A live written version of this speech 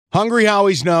Hungry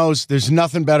Howie's knows there's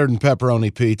nothing better than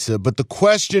pepperoni pizza, but the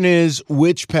question is,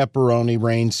 which pepperoni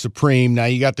reigns supreme? Now,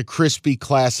 you got the crispy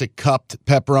classic cupped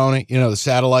pepperoni, the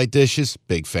satellite dishes,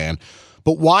 big fan.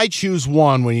 But why choose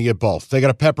one when you get both? They got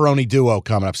a pepperoni duo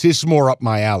coming up. See, this is more up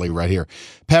my alley right here.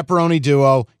 Pepperoni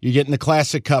duo, you're getting the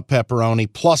classic cup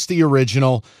pepperoni, plus the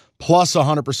original, plus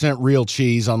 100% real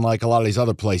cheese, unlike a lot of these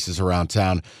other places around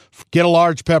town. Get a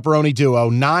large pepperoni duo,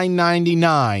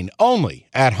 $9.99, only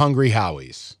at Hungry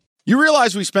Howie's. You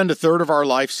realize we spend a third of our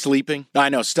life sleeping? I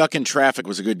know, stuck in traffic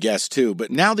was a good guess too, but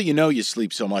now that you know you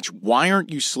sleep so much, why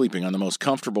aren't you sleeping on the most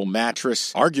comfortable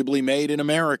mattress arguably made in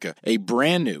America? A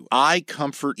brand new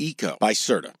iComfort Eco by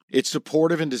Serta. It's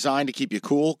supportive and designed to keep you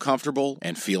cool, comfortable,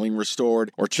 and feeling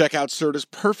restored. Or check out Serta's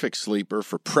Perfect Sleeper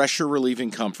for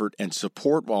pressure-relieving comfort and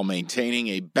support while maintaining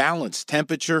a balanced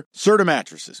temperature. Serta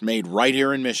mattresses made right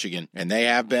here in Michigan, and they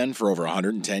have been for over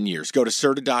 110 years. Go to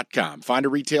Serta.com. Find a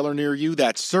retailer near you.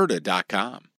 That's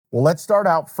Serta.com. Well, let's start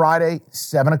out Friday,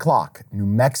 7 o'clock. New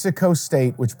Mexico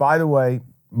State, which, by the way,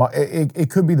 it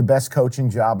could be the best coaching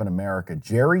job in America.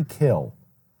 Jerry Kill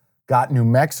got New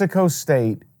Mexico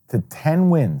State to 10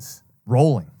 wins.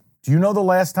 Rolling. Do you know the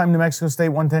last time New Mexico State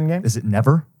won 10 games? Is it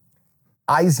never?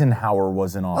 Eisenhower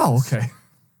was in office. Oh, okay.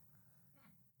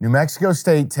 New Mexico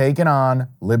State taking on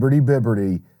Liberty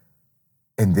Bibberty,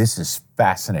 and this is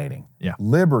fascinating. Yeah.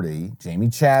 Liberty, Jamie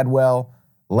Chadwell,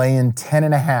 laying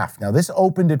 10.5. Now, this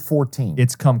opened at 14.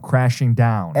 It's come crashing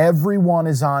down. Everyone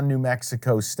is on New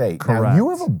Mexico State. Correct. Now, you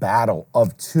have a battle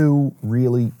of two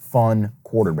really fun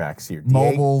quarterbacks here.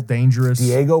 Mobile, dangerous.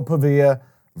 Diego Pavia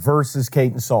versus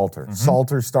Caden Salter. Mm-hmm.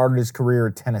 Salter started his career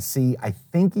at Tennessee. I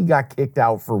think he got kicked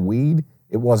out for weed.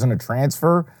 It wasn't a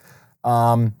transfer.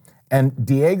 And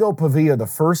Diego Pavia, the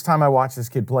first time I watched this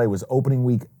kid play was opening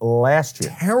week last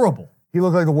year. Terrible. He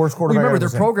looked like the worst quarterback. Remember,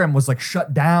 their program was like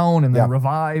shut down and then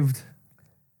revived.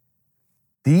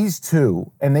 These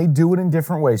two, and they do it in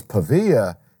different ways.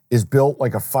 Pavia is built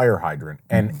like a fire hydrant,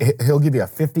 and he'll give you a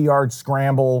 50-yard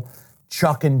scramble,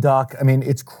 chuck and duck. I mean,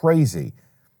 it's crazy.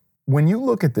 When you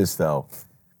look at this, though,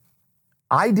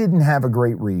 I didn't have a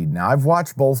great read. Now, I've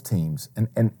watched both teams,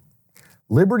 and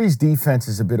Liberty's defense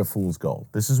is a bit of fool's gold.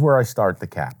 This is where I start the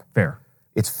cap. Fair.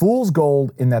 It's fool's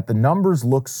gold in that the numbers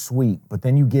look sweet, but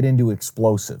then you get into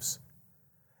explosives.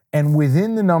 And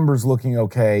within the numbers looking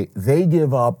okay, they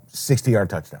give up 60-yard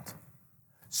touchdowns.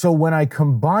 So when I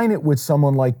combine it with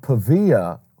someone like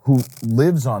Pavia, who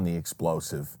lives on the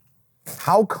explosive,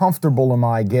 how comfortable am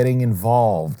I getting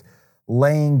involved,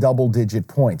 laying double-digit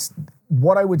points?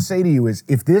 What I would say to you is,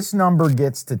 if this number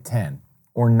gets to 10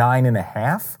 or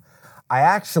 9.5, I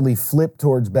actually flip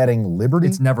towards betting Liberty.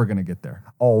 It's never going to get there.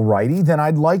 All righty, then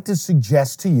I'd like to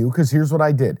suggest to you, because here's what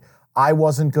I did. I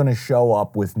wasn't going to show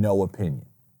up with no opinion.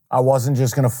 I wasn't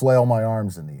just going to flail my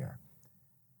arms in the air.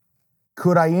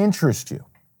 Could I interest you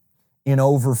in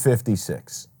over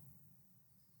 56?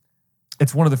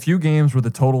 It's one of the few games where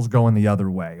the total's going the other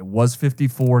way. It was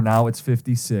 54, now it's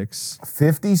 56.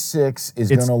 56 is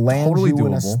going to land totally you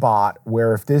in a doable. spot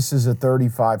where if this is a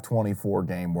 35-24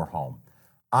 game, we're home.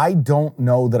 I don't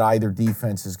know that either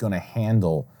defense is going to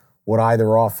handle what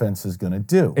either offense is going to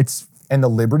do. And the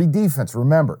Liberty defense,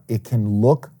 remember, it can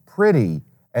look pretty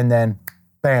and then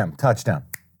bam, touchdown,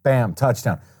 bam,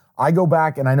 touchdown. I go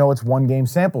back and I know it's one game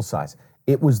sample size.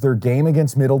 It was their game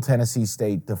against Middle Tennessee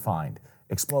State defined.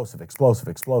 Explosive, explosive,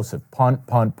 explosive, punt,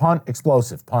 punt, punt,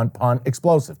 explosive, punt, punt,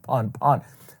 explosive, punt, punt.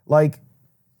 Like,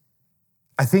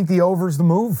 I think the over's the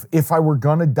move if I were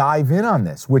going to dive in on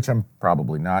this, which I'm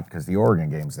probably not because the Oregon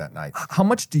game's that night. How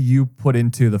much do you put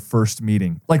into the first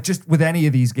meeting? Like just with any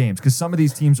of these games? Because some of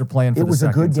these teams are playing for the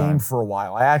second time. It was a good game for a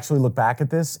while. I actually look back at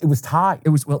this. It was tied.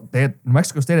 New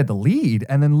Mexico State had the lead,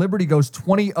 and then Liberty goes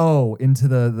 20-0 into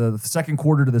the second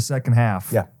quarter to the second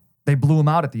half. Yeah. They blew them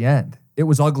out at the end. It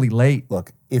was ugly late.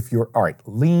 Look, all right,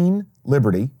 lean,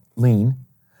 Liberty, lean.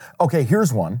 Okay,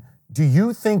 here's one. Do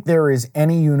you think there is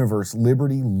any universe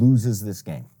Liberty loses this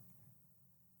game?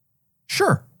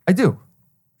 Sure, I do.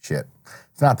 Shit.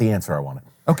 It's not the answer I wanted.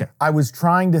 Okay. I was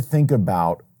trying to think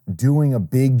about doing a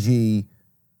Big G.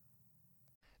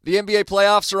 The NBA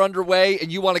playoffs are underway,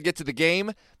 and you want to get to the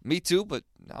game? Me too, but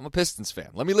I'm a Pistons fan.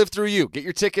 Let me live through you. Get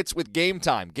your tickets with Game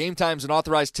Time. Game Time's an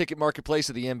authorized ticket marketplace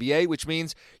of the NBA, which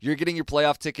means you're getting your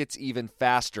playoff tickets even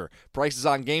faster. Prices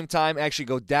on Game Time actually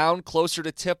go down closer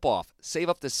to tip-off. Save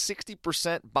up to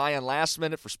 60% buy on last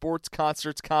minute for sports,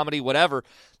 concerts, comedy, whatever.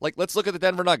 Like, let's look at the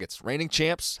Denver Nuggets. Reigning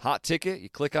champs, hot ticket. You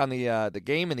click on the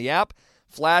game in the app.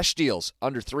 Flash deals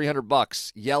under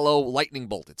 $300. Yellow lightning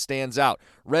bolt, it stands out.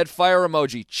 Red fire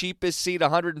emoji, cheapest seat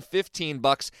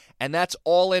 $115, and that's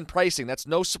all in pricing. That's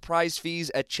no surprise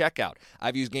fees at checkout.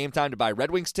 I've used Game Time to buy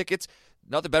Red Wings tickets.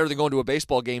 Nothing better than going to a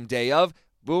baseball game day of.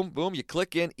 Boom, boom, you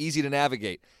click in, easy to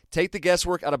navigate. Take the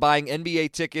guesswork out of buying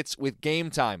NBA tickets with Game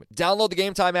Time. Download the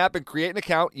Game Time app and create an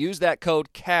account. Use that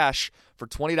code CASH for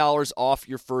 $20 off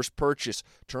your first purchase.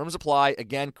 Terms apply.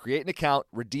 Again, create an account,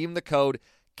 redeem the code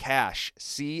CASH,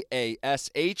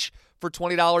 C-A-S-H, for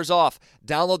 $20 off.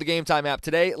 Download the Game Time app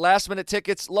today. Last minute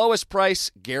tickets, lowest price,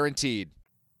 guaranteed.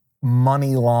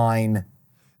 Money line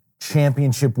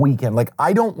championship weekend. Like,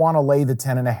 I don't want to lay the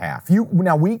 10.5.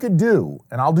 Now, we could do,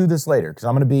 and I'll do this later because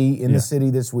I'm going to be in the city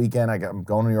this weekend. I'm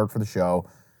going to New York for the show.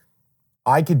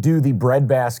 I could do the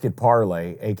breadbasket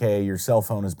parlay, a.k.a. your cell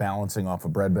phone is balancing off a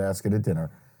breadbasket at dinner.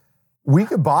 We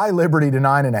could buy Liberty to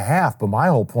 9.5, but my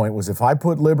whole point was if I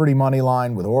put Liberty money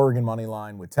line with Oregon money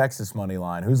line with Texas money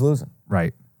line, who's losing?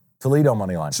 Right. Toledo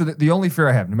money line. So the only fear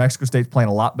I have, New Mexico State's playing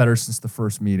a lot better since the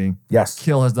first meeting. Yes.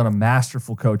 Kill has done a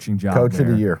masterful coaching job. Coach of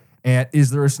the year. And is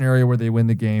there a scenario where they win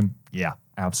the game? Yeah,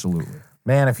 absolutely.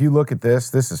 Man, if you look at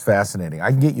this is fascinating.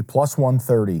 I can get you plus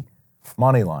 130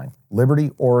 money line. Liberty,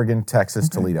 Oregon, Texas,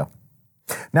 Toledo.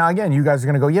 Now, again, you guys are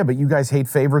going to go, yeah, but you guys hate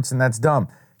favorites and that's dumb.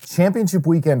 Championship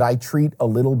weekend, I treat a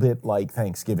little bit like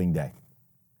Thanksgiving Day.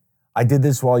 I did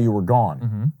this while you were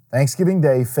gone. Thanksgiving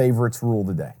Day, favorites rule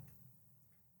the day.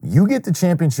 You get to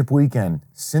championship weekend,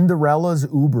 Cinderella's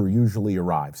Uber usually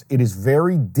arrives. It is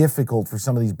very difficult for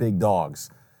some of these big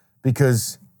dogs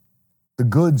because the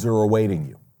goods are awaiting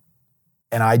you.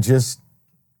 And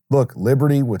look,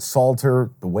 Liberty with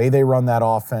Salter, the way they run that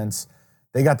offense,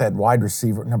 they got that wide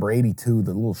receiver, number 82,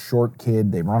 the little short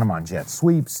kid. They run him on jet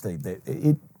sweeps.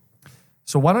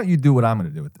 So why don't you do what I'm going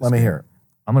to do with this? Let me hear it.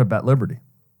 I'm going to bet Liberty.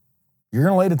 You're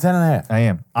going to lay to 10.5. I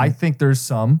am. I think there's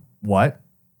some, what?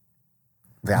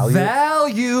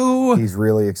 Value. He's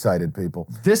really excited, people.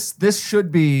 This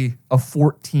should be a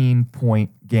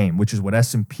 14-point game, which is what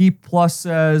SP Plus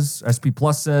says,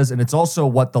 and it's also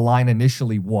what the line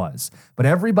initially was. But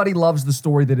everybody loves the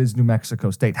story that is New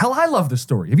Mexico State. Hell, I love the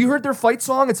story. Have you heard their fight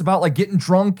song? It's about like getting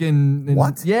drunk and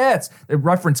what? Yeah, they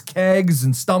reference kegs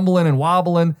and stumbling and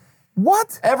wobbling.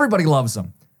 What? Everybody loves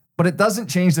them. But it doesn't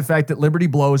change the fact that Liberty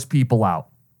blows people out.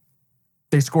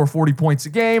 They score 40 points a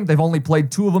game. They've only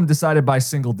played 2 of them decided by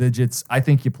single digits. I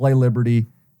think you play Liberty.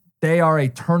 They are a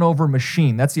turnover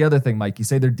machine. That's the other thing, Mike. You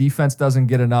say their defense doesn't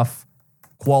get enough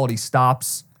quality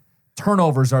stops.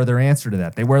 Turnovers are their answer to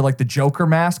that. They wear like the Joker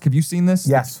mask. Have you seen this?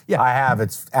 Yes, yeah. I have.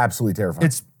 It's absolutely terrifying.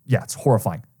 It's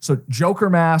horrifying. So Joker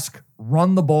mask,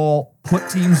 run the ball, put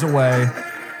teams away.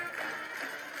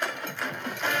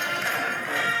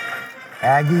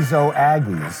 Aggies, oh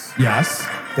Aggies. Yes.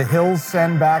 The hills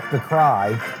send back the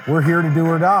cry, we're here to do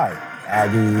or die.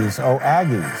 Aggies, oh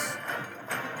Aggies.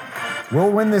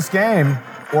 We'll win this game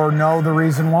or know the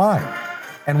reason why.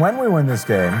 And when we win this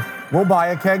game, we'll buy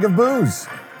a keg of booze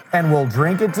and we'll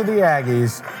drink it to the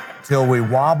Aggies till we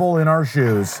wobble in our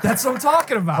shoes. That's what I'm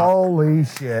talking about. Holy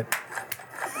shit.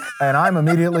 And I'm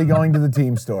immediately going to the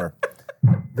team store.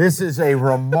 This is a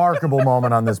remarkable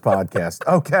moment on this podcast.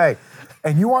 Okay.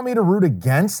 And you want me to root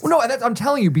against? Well, no, I'm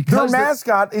telling you because their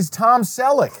mascot is Tom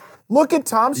Selleck. Look at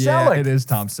Tom Selleck. Yeah, it is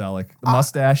Tom Selleck. The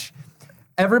mustache.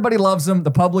 Everybody loves him.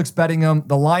 The public's betting him.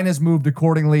 The line has moved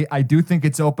accordingly. I do think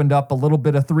it's opened up a little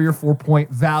bit of 3 or 4 point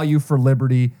value for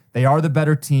Liberty. They are the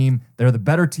better team. They're the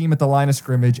better team at the line of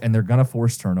scrimmage, and they're going to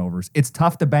force turnovers. It's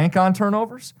tough to bank on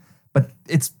turnovers, but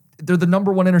they're the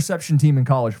number 1 interception team in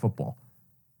college football.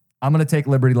 I'm going to take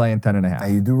Liberty laying 10.5. Now,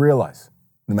 you do realize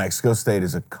New Mexico State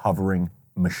is a covering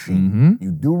machine.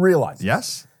 You do realize this.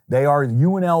 Yes. They are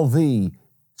UNLV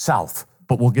South.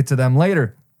 But we'll get to them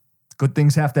later. Good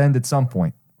things have to end at some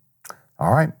point.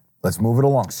 All right, let's move it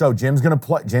along. So Jim's gonna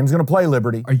play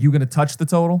Liberty. Are you gonna touch the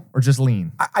total or just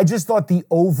lean? I just thought the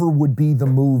over would be the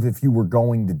move if you were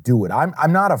going to do it.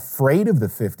 I'm not afraid of the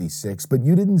 56, but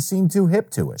you didn't seem too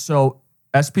hip to it. So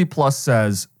SP Plus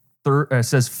says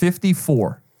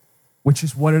 54, which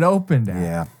is what it opened at.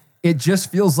 Yeah. It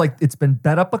just feels like it's been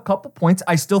bet up a couple points.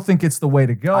 I still think it's the way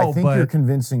to go. I think you're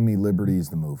convincing me Liberty is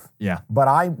the move. Yeah.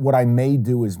 But what I may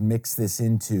do is mix this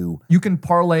into... You can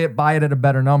parlay it, buy it at a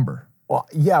better number. Well,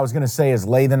 yeah, I was going to say is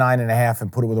lay the 9.5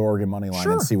 and put it with Oregon money line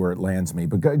and see where it lands me.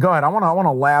 But go ahead. I want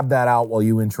to lab that out while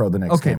you intro the next game.